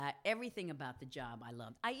everything about the job I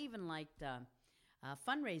loved. I even liked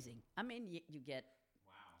fundraising. I mean, you get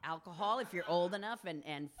alcohol if you're old enough,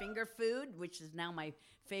 and finger food, which is now my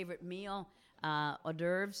favorite meal, hors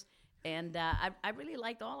d'oeuvres. And I really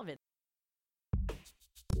liked all of it.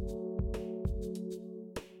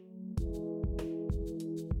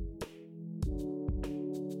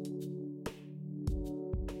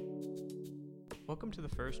 Welcome to the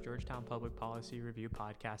first Georgetown Public Policy Review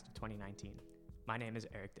podcast of 2019. My name is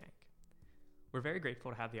Eric Dank. We're very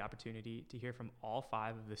grateful to have the opportunity to hear from all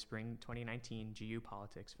 5 of the spring 2019 GU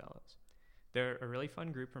Politics Fellows. They're a really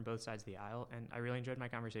fun group from both sides of the aisle, and I really enjoyed my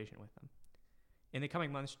conversation with them. In the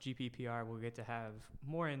coming months, GPPR will get to have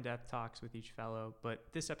more in-depth talks with each fellow, but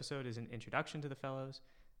this episode is an introduction to the fellows,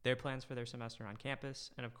 their plans for their semester on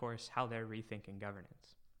campus, and of course, how they're rethinking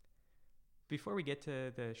governance. Before we get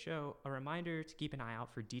to the show, a reminder to keep an eye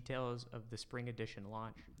out for details of the spring edition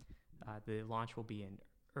launch. The launch will be in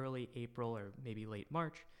early April or maybe late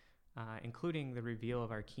March, including the reveal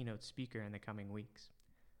of our keynote speaker in the coming weeks.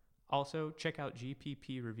 Also, check out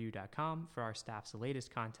gppreview.com for our staff's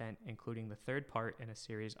latest content, including the 3rd part in a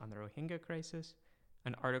series on the Rohingya crisis,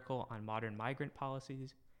 an article on modern migrant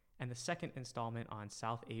policies, and the 2nd installment on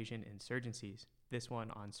South Asian insurgencies, this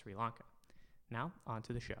one on Sri Lanka. Now, on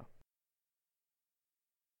to the show.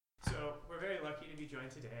 So we're very lucky to be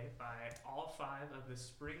joined today by all 5 of the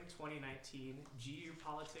spring 2019 GU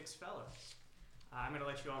Politics Fellows. I'm going to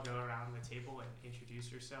let you all go around the table and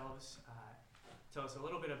introduce yourselves. Tell us a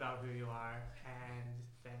little bit about who you are, and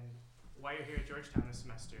then why you're here at Georgetown this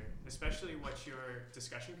semester, especially what your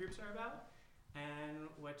discussion groups are about, and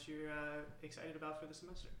what you're excited about for the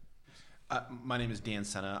semester. My name is Dan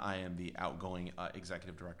Senna. I am the outgoing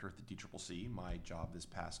executive director at the DCCC. My job this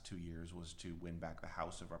past 2 years was to win back the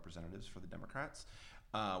House of Representatives for the Democrats,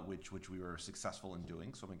 which we were successful in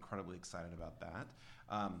doing. So I'm incredibly excited about that.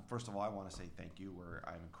 First of all, I want to say thank you.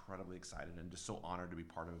 I'm incredibly excited and just so honored to be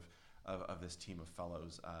part of this team of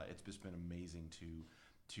fellows. It's just been amazing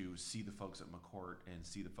to see the folks at McCourt and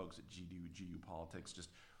see the folks at GU Politics. Just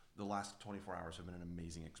the last 24 hours have been an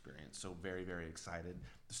amazing experience. So very, very excited.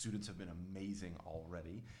 The students have been amazing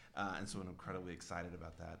already. And so I'm incredibly excited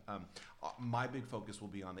about that. My big focus will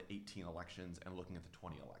be on the 18 elections and looking at the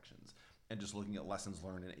 20 elections and just looking at lessons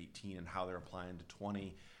learned in 18 and how they're applying to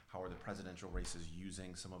 20. How are the presidential races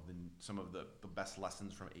using some of the best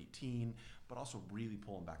lessons from 18, but also really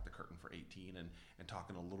pulling back the curtain for 18 and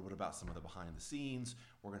talking a little bit about some of the behind the scenes.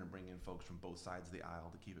 We're going to bring in folks from both sides of the aisle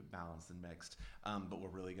to keep it balanced and mixed, but we're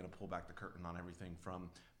really going to pull back the curtain on everything from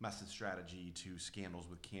message strategy to scandals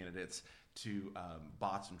with candidates to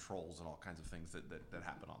bots and trolls and all kinds of things that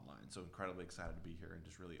happen online. So incredibly excited to be here and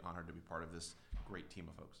just really honored to be part of this great team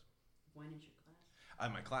of folks. When is your class?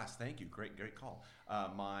 My class, thank you. Great call.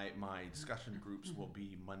 My discussion groups will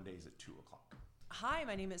be Mondays at 2 o'clock. Hi,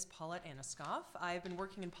 my name is Paulette Anaskoff. I've been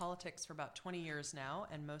working in politics for about 20 years now,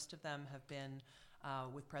 and most of them have been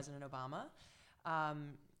with President Obama.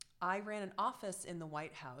 I ran an office in the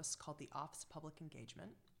White House called the Office of Public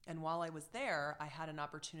Engagement, and while I was there, I had an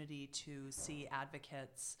opportunity to see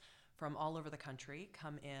advocates from all over the country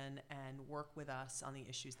come in and work with us on the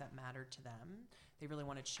issues that mattered to them. They really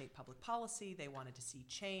wanted to shape public policy. They wanted to see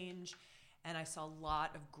change. And I saw a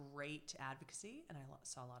lot of great advocacy, and I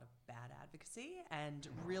saw a lot of bad advocacy, and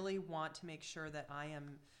really want to make sure that I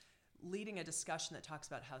am leading a discussion that talks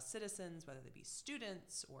about how citizens, whether they be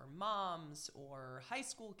students or moms or high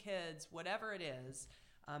school kids, whatever it is,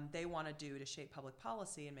 they want to do to shape public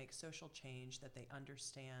policy and make social change, that they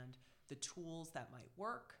understand the tools that might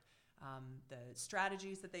work, the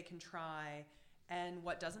strategies that they can try, and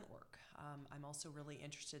what doesn't work. I'm also really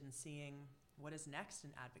interested in seeing what is next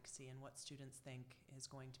in advocacy and what students think is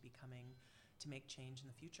going to be coming to make change in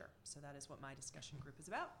the future. So that is what my discussion group is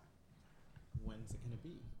about. When's it going to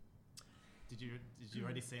be? Did you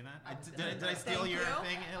already say that? Did I steal your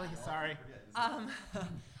thing, Ellie? Sorry.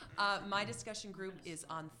 My discussion group is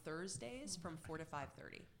on Thursdays from 4 to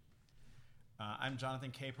 5:30. I'm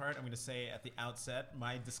Jonathan Capehart. I'm going to say at the outset,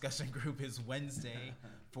 my discussion group is Wednesday,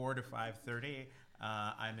 4 to 5:30.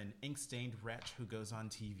 I'm an ink-stained wretch who goes on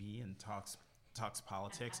TV and talks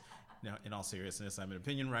politics. No, in all seriousness, I'm an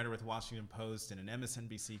opinion writer with Washington Post and an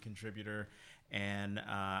MSNBC contributor, and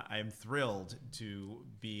I'm thrilled to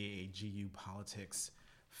be a GU Politics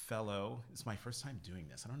Fellow. It's my first time doing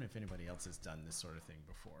this. I don't know if anybody else has done this sort of thing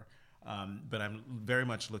before, but I'm very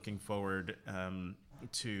much looking forward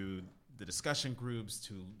to the discussion groups,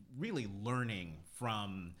 to really learning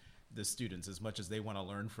from the students as much as they want to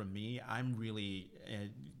learn from me. I'm really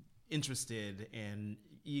interested and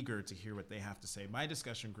eager to hear what they have to say. My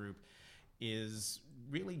discussion group is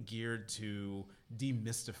really geared to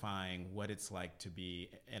demystifying what it's like to be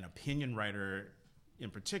an opinion writer in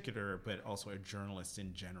particular, but also a journalist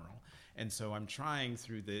in general. And so I'm trying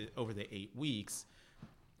over the 8 weeks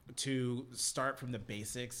to start from the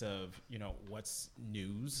basics of, what's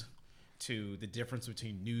news, to the difference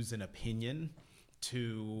between news and opinion,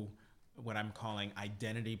 to what I'm calling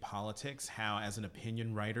identity politics, how as an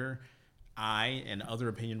opinion writer, I and other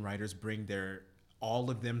opinion writers bring all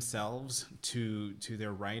of themselves to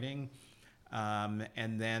their writing.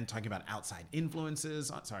 And then talking about outside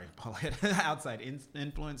influences,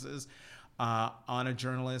 influences on a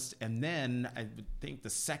journalist. And then I think the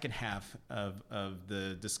second half of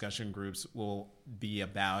the discussion groups will be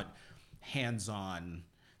about hands-on.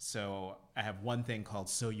 So I have one thing called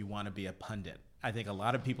So You Want to Be a Pundit. I think a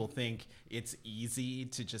lot of people think it's easy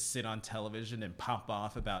to just sit on television and pop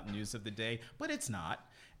off about news of the day, but it's not.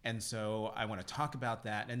 And so I want to talk about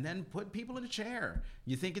that and then put people in a chair.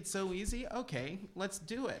 You think it's so easy? Okay, let's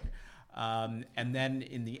do it. And then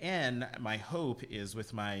in the end, my hope is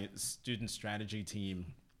with my student strategy team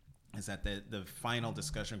is that the final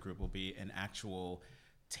discussion group will be an actual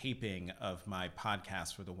taping of my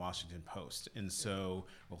podcast for the Washington Post. And so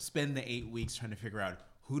we'll spend the 8 weeks trying to figure out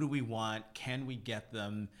who do we want? Can we get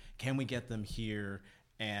them? Can we get them here?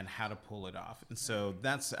 And how to pull it off. And so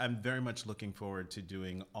I'm very much looking forward to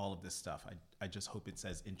doing all of this stuff. I just hope it's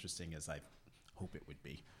as interesting as I hope it would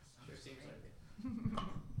be.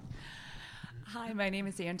 Hi, my name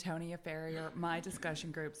is Antonia Ferrier. My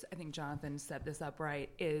discussion groups, I think Jonathan set this up right,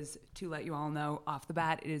 is to let you all know off the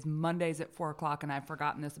bat, it is Mondays at 4 o'clock, and I've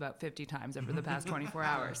forgotten this about 50 times over the past 24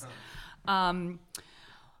 hours.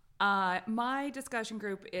 My discussion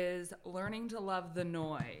group is Learning to Love the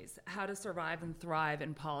Noise, How to Survive and Thrive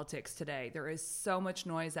in Politics Today. There is so much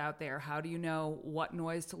noise out there. How do you know what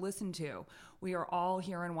noise to listen to? We are all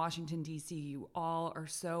here in Washington, D.C. You all are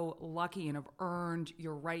so lucky and have earned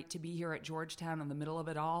your right to be here at Georgetown in the middle of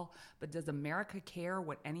it all. But does America care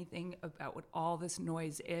anything about what all this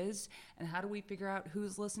noise is? And how do we figure out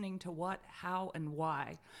who's listening to what, how, and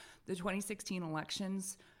why? The 2016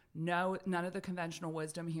 elections, no, none of the conventional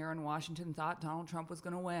wisdom here in Washington thought Donald Trump was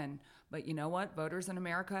going to win. But you know what? Voters in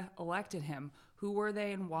America elected him. Who were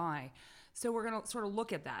they and why? So we're going to sort of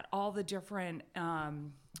look at that, all the different,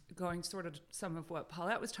 going sort of some of what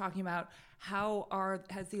Paulette was talking about.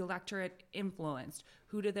 Has the electorate influenced?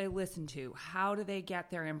 Who do they listen to? How do they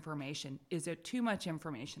get their information? Is it too much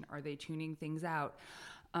information? Are they tuning things out?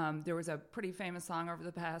 There was a pretty famous song over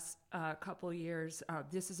the past couple of years,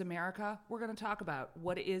 This is America. We're going to talk about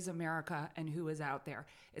what is America and who is out there.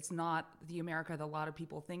 It's not the America that a lot of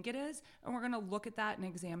people think it is, and we're going to look at that and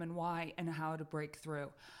examine why and how to break through.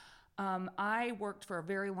 I worked for a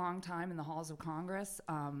very long time in the halls of Congress.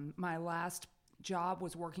 My last job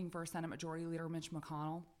was working for Senate Majority Leader Mitch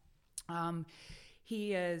McConnell.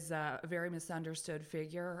 He is a very misunderstood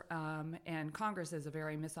figure, and Congress is a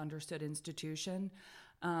very misunderstood institution.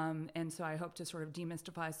 And so I hope to sort of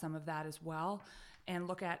demystify some of that as well and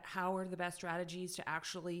look at how are the best strategies to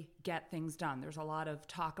actually get things done. There's a lot of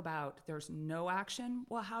talk about there's no action.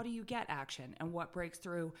 Well, how do you get action and what breaks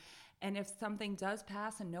through? And if something does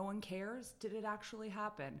pass and no one cares, did it actually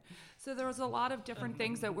happen? So there's a lot of different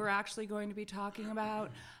things that we're actually going to be talking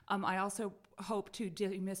about. I also hope to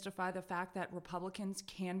demystify the fact that Republicans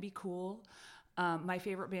can be cool. My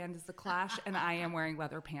favorite band is The Clash, and I am wearing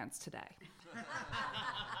leather pants today.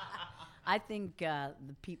 I think the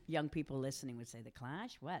young people listening would say, The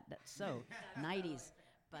Clash? What? That's so 90s.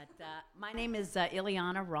 But my name is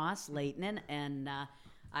Ileana Ross Leighton, and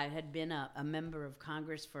I had been a member of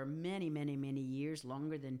Congress for many, many, many years,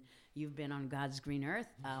 longer than you've been on God's green earth,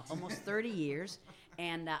 almost 30 years.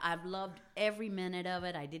 And I've loved every minute of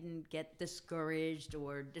it. I didn't get discouraged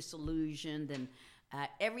or disillusioned, and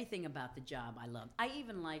everything about the job I loved. I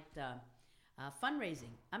even liked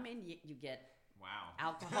fundraising. I mean, you get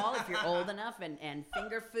alcohol if you're old enough, and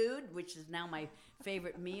finger food, which is now my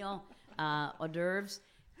favorite meal, hors d'oeuvres.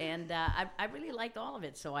 And I really liked all of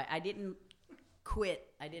it, so I didn't quit.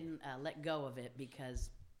 I didn't let go of it because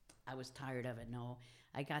I was tired of it. No,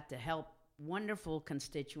 I got to help wonderful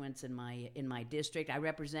constituents in my district. I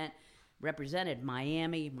represented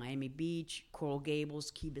Miami Beach, Coral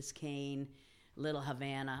Gables, Key Biscayne, Little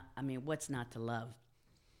Havana. I mean, what's not to love?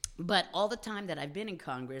 But all the time that I've been in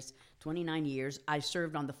Congress, 29 years, I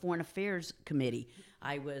served on the Foreign Affairs Committee.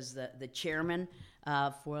 I was the chairman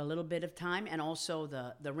for a little bit of time, and also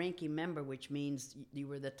the ranking member, which means you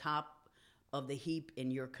were the top of the heap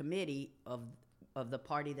in your committee of the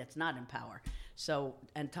party that's not in power. So,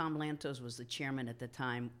 and Tom Lantos was the chairman at the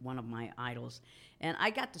time, one of my idols. And I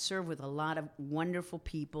got to serve with a lot of wonderful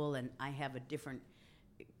people, and I have a different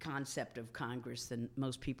concept of Congress than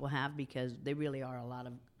most people have, because they really are a lot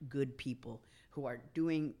of good people who are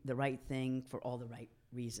doing the right thing for all the right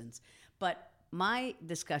reasons. But my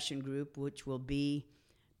discussion group, which will be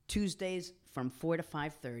Tuesdays from 4 to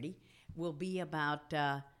 5:30, will be about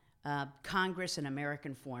Congress and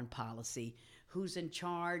American foreign policy. Who's in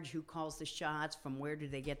charge? Who calls the shots? From where do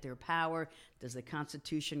they get their power? Does the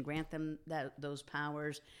Constitution grant them those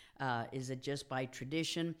powers? Is it just by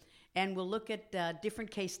tradition? And we'll look at different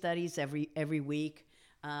case studies every week.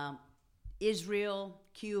 Israel,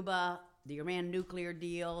 Cuba, the Iran nuclear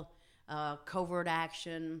deal, covert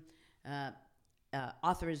action,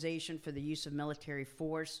 authorization for the use of military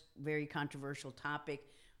force, very controversial topic.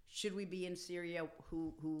 Should we be in Syria?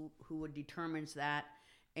 Who determines that?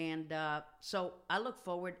 And so I look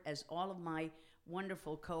forward, as all of my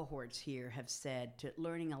wonderful cohorts here have said, to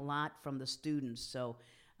learning a lot from the students. So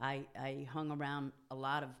I hung around a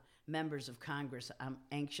lot of members of Congress. I'm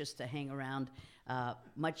anxious to hang around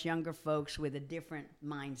much younger folks with a different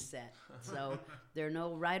mindset. So there are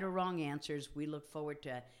no right or wrong answers. We look forward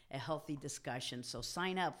to a healthy discussion. So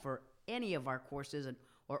sign up for any of our courses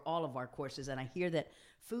or all of our courses. And I hear that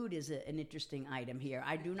food is an interesting item here.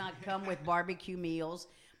 I do not come with barbecue meals,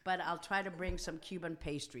 but I'll try to bring some Cuban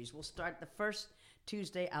pastries. We'll start the first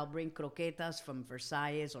Tuesday. I'll bring croquetas from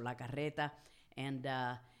Versailles or La Carreta, and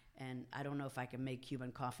I don't know if I can make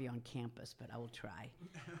Cuban coffee on campus, but I will try.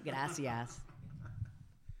 Gracias.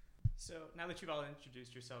 So now that you've all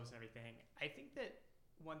introduced yourselves and everything, I think that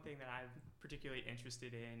one thing that I'm particularly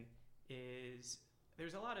interested in is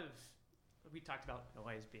there's a lot of, we talked about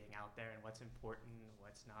noise being out there and what's important,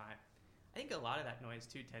 what's not. I think a lot of that noise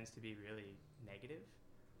too tends to be really negative.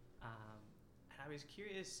 And I was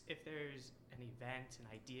curious if there's an event, an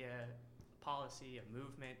idea, a policy, a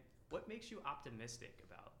movement. What makes you optimistic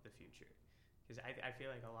about the future? Because I feel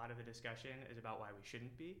like a lot of the discussion is about why we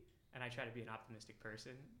shouldn't be, and I try to be an optimistic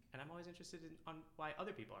person, and I'm always interested on why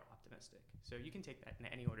other people are optimistic. So you can take that in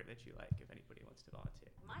any order that you like if anybody wants to volunteer.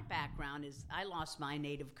 My background is I lost my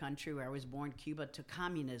native country where I was born, Cuba, to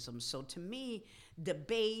communism. So to me,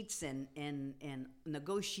 debates and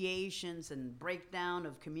negotiations and breakdown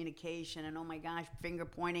of communication and, oh my gosh, finger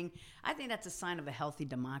pointing, I think that's a sign of a healthy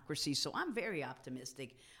democracy. So I'm very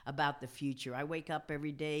optimistic about the future. I wake up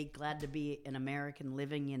every day glad to be an American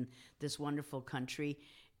living in this wonderful country.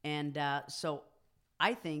 And so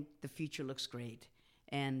I think the future looks great.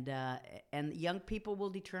 And young people will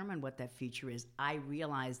determine what that future is. I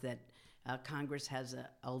realize that Congress has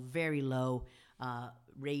a very low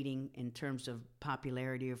rating in terms of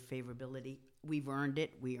popularity or favorability. We've earned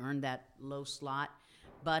it. We earned that low slot.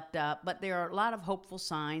 But there are a lot of hopeful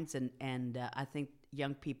signs, and I think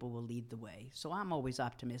young people will lead the way. So I'm always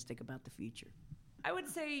optimistic about the future. I would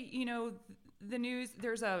say, the news,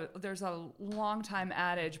 there's a long time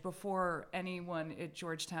adage before anyone at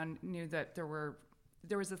Georgetown knew that there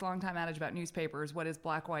was this long time adage about newspapers. What is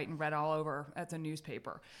black, white, and red all over? That's a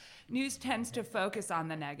newspaper. News tends to focus on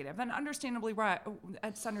the negative, and understandably right.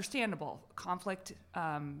 It's understandable. Conflict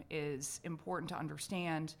is important to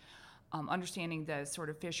understand. Understanding the sort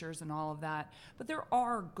of fissures and all of that. But there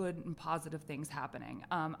are good and positive things happening.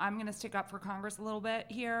 I'm going to stick up for Congress a little bit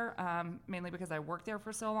here, mainly because I worked there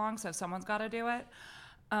for so long, so someone's got to do it.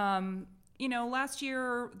 Last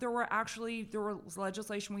year there was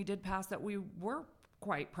legislation we did pass that we were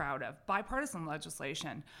quite proud of, bipartisan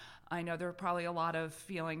legislation. I know there are probably a lot of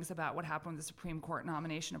feelings about what happened with the Supreme Court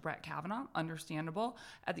nomination of Brett Kavanaugh, understandable.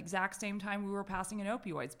 At the exact same time, we were passing an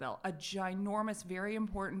opioids bill, a ginormous, very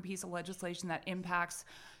important piece of legislation that impacts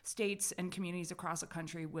states and communities across the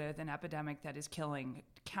country with an epidemic that is killing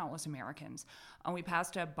countless Americans. We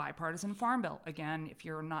passed a bipartisan farm bill. Again, if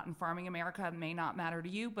you're not in farming America, it may not matter to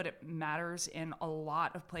you, but it matters in a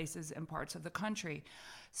lot of places and parts of the country.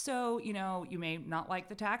 So, you may not like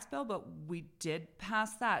the tax bill, but we did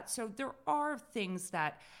pass that. So there are things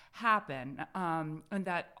that happen and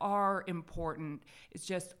that are important. It's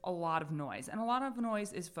just a lot of noise. And a lot of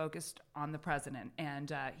noise is focused on the president,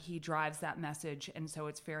 and he drives that message. And so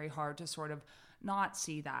it's very hard to sort of not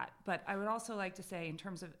see that. But I would also like to say, in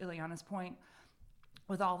terms of Ileana's point,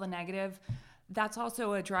 with all the negative, that's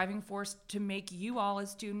also a driving force to make you all as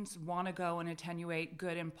students want to go and attenuate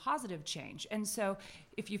good and positive change. And so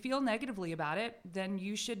if you feel negatively about it, then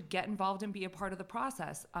you should get involved and be a part of the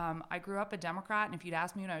process. I grew up a Democrat, and if you'd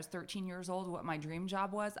asked me when I was 13 years old what my dream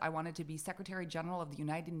job was, I wanted to be Secretary General of the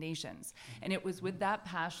United Nations. And it was with that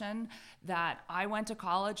passion that I went to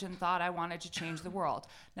college and thought I wanted to change the world.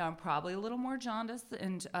 Now, I'm probably a little more jaundiced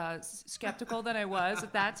and skeptical than I was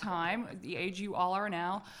at that time, the age you all are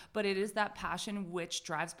now, but it is that passion which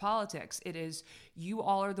drives politics. It is you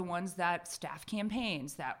all are the ones that staff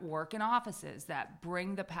campaigns, that work in offices, that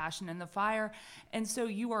bring the passion and the fire. And so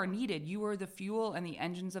you are needed. You are the fuel and the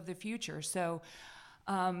engines of the future. So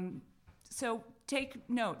take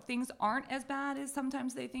note, things aren't as bad as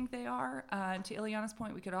sometimes they think they are. To Ileana's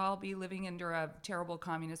point, we could all be living under a terrible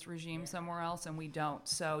communist regime somewhere else, and we don't.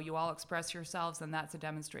 So you all express yourselves, and that's a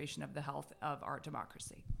demonstration of the health of our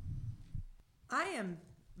democracy. I am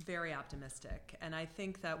very optimistic, and I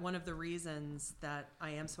think that one of the reasons that I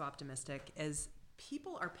am so optimistic is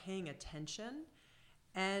people are paying attention,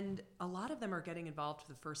 and a lot of them are getting involved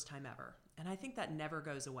for the first time ever. And I think that never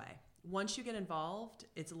goes away. Once you get involved,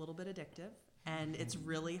 it's a little bit addictive, and it's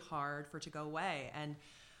really hard for it to go away. And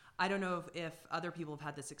I don't know if other people have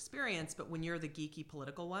had this experience, but when you're the geeky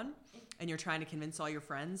political one and you're trying to convince all your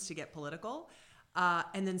friends to get political,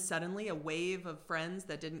 and then suddenly a wave of friends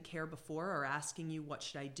that didn't care before are asking you, what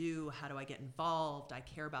should I do? How do I get involved? I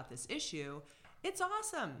care about this issue. It's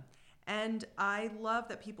awesome. And I love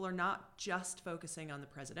that people are not just focusing on the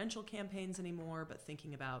presidential campaigns anymore, but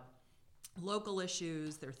thinking about local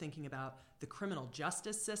issues. They're thinking about the criminal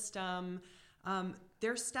justice system.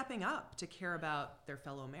 They're stepping up to care about their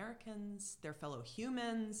fellow Americans, their fellow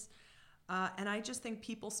humans. And I just think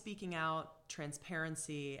people speaking out,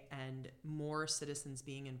 transparency, and more citizens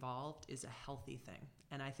being involved is a healthy thing.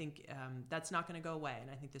 And I think that's not going to go away. And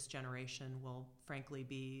I think this generation will, frankly,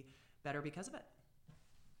 be better because of it.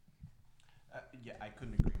 Yeah, I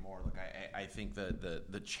couldn't agree more. Look, I think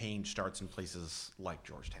the change starts in places like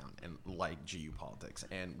Georgetown and like GU politics.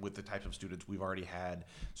 And with the types of students we've already had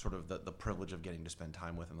sort of the privilege of getting to spend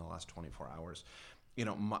time with in the last 24 hours, you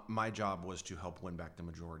know, my job was to help win back the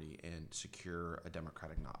majority and secure a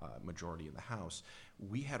Democratic majority in the House.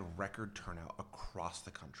 We had record turnout across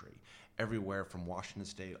the country, everywhere from Washington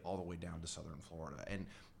State all the way down to southern Florida. And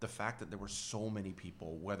the fact that there were so many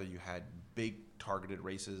people, whether you had big targeted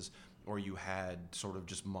races or you had sort of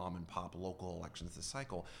just mom and pop local elections this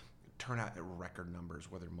cycle, turn out at record numbers,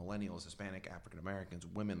 whether millennials, Hispanic, African Americans,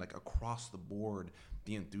 women, like across the board,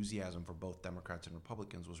 the enthusiasm for both Democrats and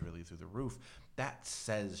Republicans was really through the roof. That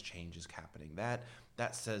says change is happening.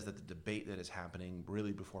 That says that the debate that is happening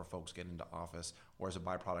really before folks get into office, or as a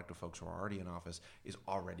byproduct of folks who are already in office, is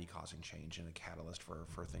already causing change and a catalyst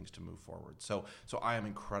for things to move forward. So I am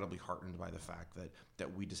incredibly heartened by the fact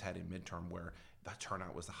that we just had a midterm where the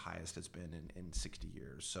turnout was the highest it's been in 60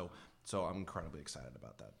 years. So I'm incredibly excited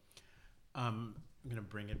about that. I'm going to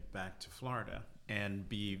bring it back to Florida and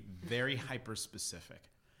be very hyper-specific.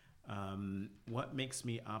 What makes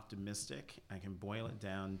me optimistic, I can boil it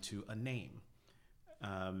down to a name.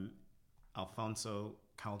 Alfonso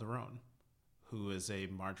Calderon, who is a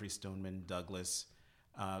Marjory Stoneman Douglas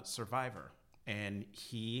survivor. And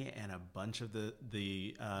he and a bunch of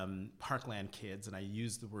the Parkland kids, and I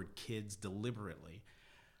use the word kids deliberately,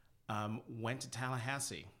 went to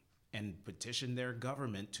Tallahassee and petitioned their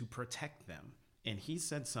government to protect them. And he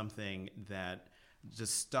said something that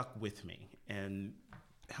just stuck with me and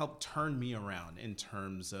helped turn me around in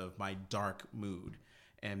terms of my dark mood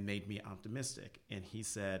and made me optimistic. And he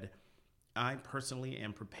said, I personally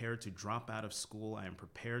am prepared to drop out of school. I am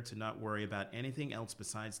prepared to not worry about anything else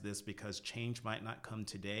besides this, because change might not come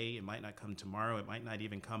today. It might not come tomorrow. It might not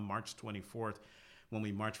even come March 24th when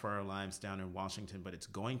we march for our lives down in Washington, but it's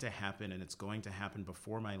going to happen, and it's going to happen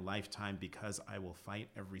before my lifetime because I will fight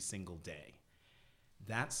every single day.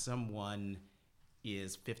 That someone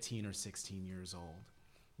is 15 or 16 years old.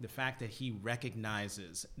 The fact that he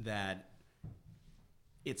recognizes that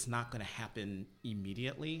it's not going to happen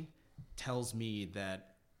immediately tells me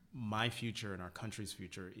that my future and our country's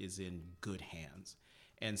future is in good hands.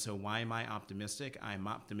 And so why am I optimistic? I'm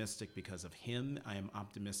optimistic because of him. I am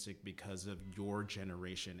optimistic because of your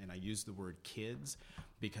generation. And I use the word kids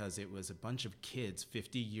because it was a bunch of kids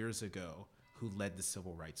 50 years ago who led the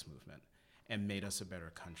civil rights movement and made us a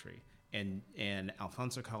better country. And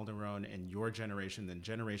Alfonso Calderon and your generation, the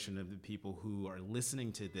generation of the people who are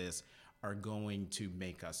listening to this, are going to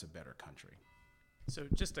make us a better country. So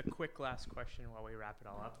just a quick last question while we wrap it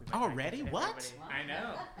all up. Already? What? I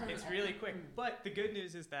know. It's really quick. But the good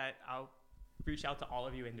news is that reach out to all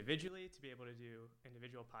of you individually to be able to do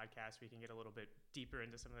individual podcasts. We can get a little bit deeper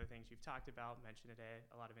into some of the things you've talked about, mentioned today,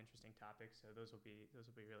 a lot of interesting topics. So those will be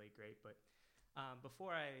really great. But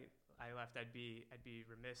before I left, I'd be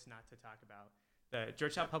remiss not to talk about the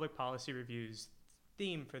Georgetown Public Policy Review's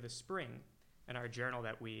theme for the spring, and our journal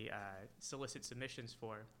that we solicit submissions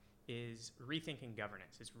for is rethinking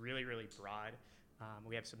governance. It's really, really broad.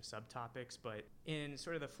 We have some subtopics, but in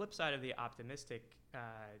sort of the flip side of the optimistic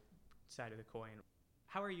side of the coin,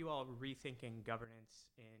 how are you all rethinking governance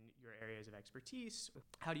in your areas of expertise?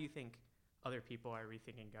 How do you think other people are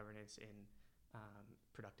rethinking governance in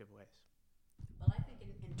productive ways? Well, I think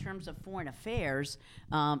in terms of foreign affairs,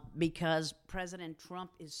 because President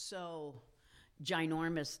Trump is so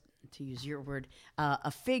ginormous, to use your word,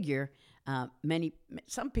 a figure,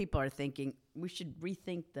 some people are thinking we should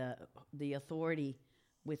rethink the authority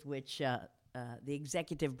with which the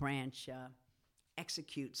executive branch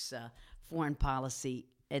executes foreign policy.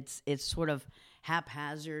 It's sort of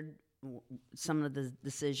haphazard. Some of the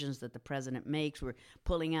decisions that the president makes. We're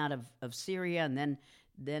pulling out of Syria, and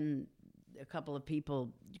then a couple of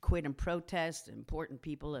people quit and protest, important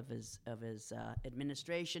people of his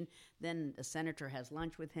administration. Then a senator has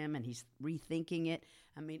lunch with him, and he's rethinking it.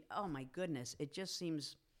 I mean, oh my goodness, it just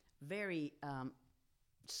seems very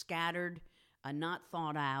scattered, not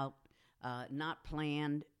thought out, not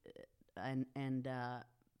planned, and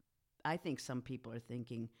I think some people are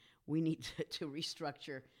thinking we need to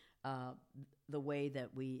restructure the way that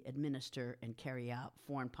we administer and carry out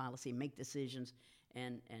foreign policy, make decisions,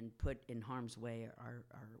 and put in harm's way our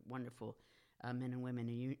wonderful men and women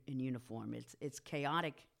in uniform. It's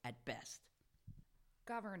chaotic at best.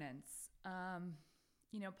 Governance.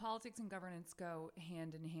 Politics and governance go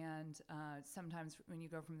hand in hand. Sometimes when you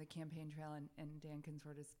go from the campaign trail, and Dan can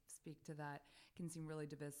sort of speak to that, can seem really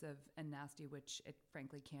divisive and nasty, which it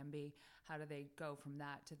frankly can be. How do they go from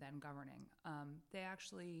that to then governing? They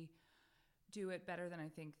actually do it better than I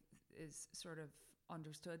think is sort of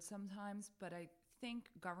understood sometimes, but I think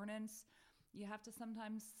governance, you have to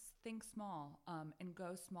sometimes think small and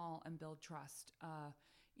go small and build trust.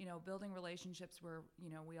 Building relationships where,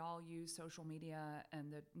 we all use social media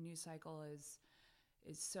and the news cycle is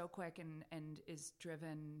so quick and is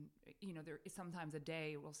driven, there is sometimes a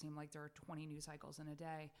day will seem like there are 20 news cycles in a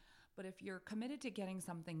day. But if you're committed to getting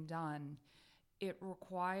something done, it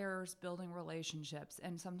requires building relationships,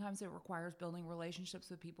 and sometimes it requires building relationships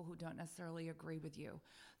with people who don't necessarily agree with you.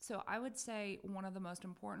 So I would say one of the most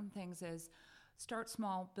important things is start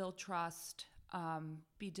small, build trust,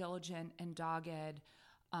 be diligent and dogged,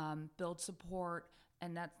 build support,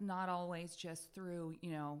 and that's not always just through,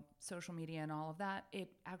 social media and all of that. It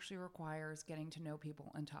actually requires getting to know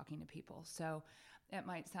people and talking to people. So it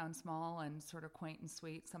might sound small and sort of quaint and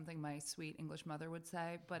sweet, something my sweet English mother would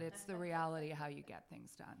say, but it's the reality of how you get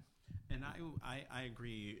things done. And I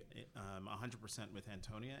agree 100% with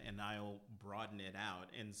Antonia, and I'll broaden it out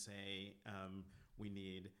and say we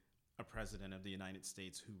need a president of the United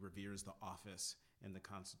States who reveres the office and the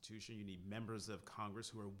Constitution. You need members of Congress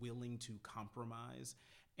who are willing to compromise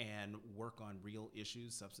and work on real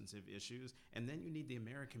issues, substantive issues. And then you need the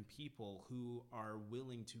American people who are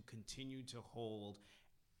willing to continue to hold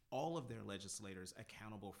all of their legislators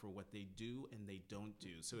accountable for what they do and they don't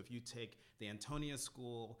do. So if you take the Antonia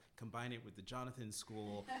School, combine it with the Jonathan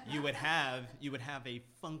School, you would have a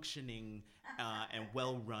functioning and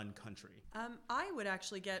well-run country. I would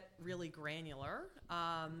actually get really granular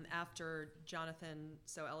after Jonathan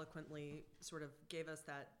so eloquently sort of gave us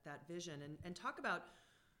that vision and talk about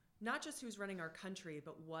not just who's running our country,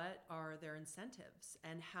 but what are their incentives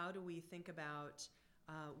and how do we think about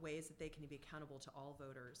ways that they can be accountable to all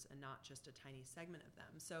voters and not just a tiny segment of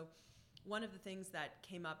them. So one of the things that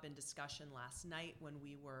came up in discussion last night when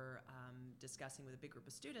we were discussing with a big group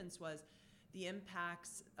of students was the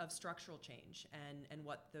impacts of structural change and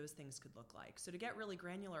what those things could look like. So to get really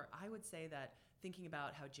granular, I would say that thinking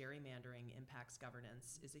about how gerrymandering impacts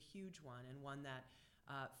governance is a huge one, and one that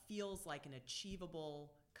feels like an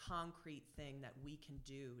achievable, concrete thing that we can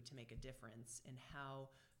do to make a difference in how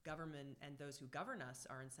government and those who govern us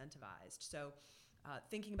are incentivized. So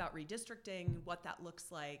thinking about redistricting, what that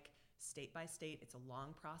looks like state by state, it's a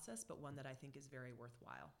long process, but one that I think is very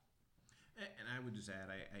worthwhile. And I would just add,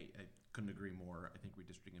 I couldn't agree more. I think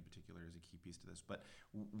redistricting in particular is a key piece to this. But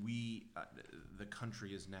the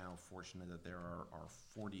country is now fortunate that there are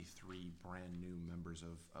 43 brand new members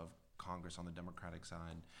of Congress on the Democratic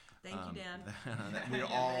side. Thank you, Dan. That we're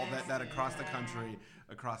all that across the country.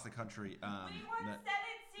 We once said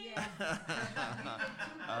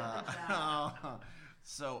it,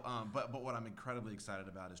 So, but what I'm incredibly excited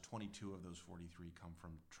about is 22 of those 43 come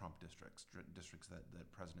from Trump districts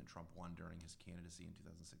that President Trump won during his candidacy in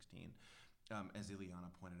 2016. As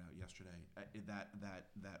Ileana pointed out yesterday,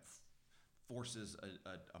 that forces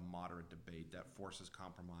a moderate debate, that forces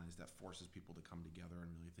compromise, that forces people to come together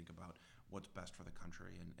and really think about what's best for the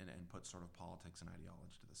country and put sort of politics and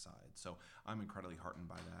ideology to the side. So I'm incredibly heartened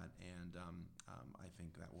by that, and I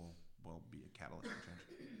think that will be a catalyst for change.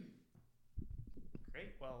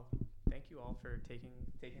 Great. Well, thank you all for taking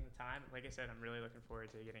the time. Like I said, I'm really looking forward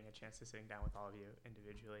to getting a chance to sitting down with all of you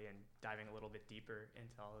individually and diving a little bit deeper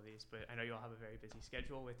into all of these. But I know you all have a very busy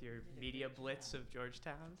schedule with your media blitz of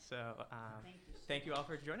Georgetown. So thank you all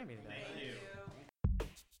for joining me today. Thank you.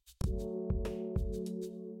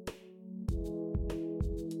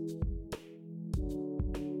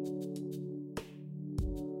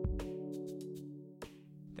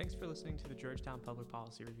 Thanks for listening to the Georgetown Public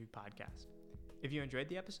Policy Review podcast. If you enjoyed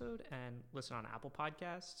the episode and listen on Apple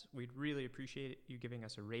Podcasts, we'd really appreciate you giving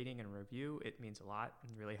us a rating and a review. It means a lot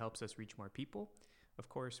and really helps us reach more people. Of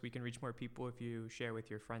course, we can reach more people if you share with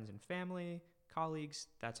your friends and family, colleagues.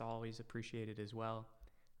 That's always appreciated as well.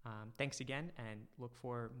 Thanks again, and look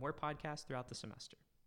for more podcasts throughout the semester.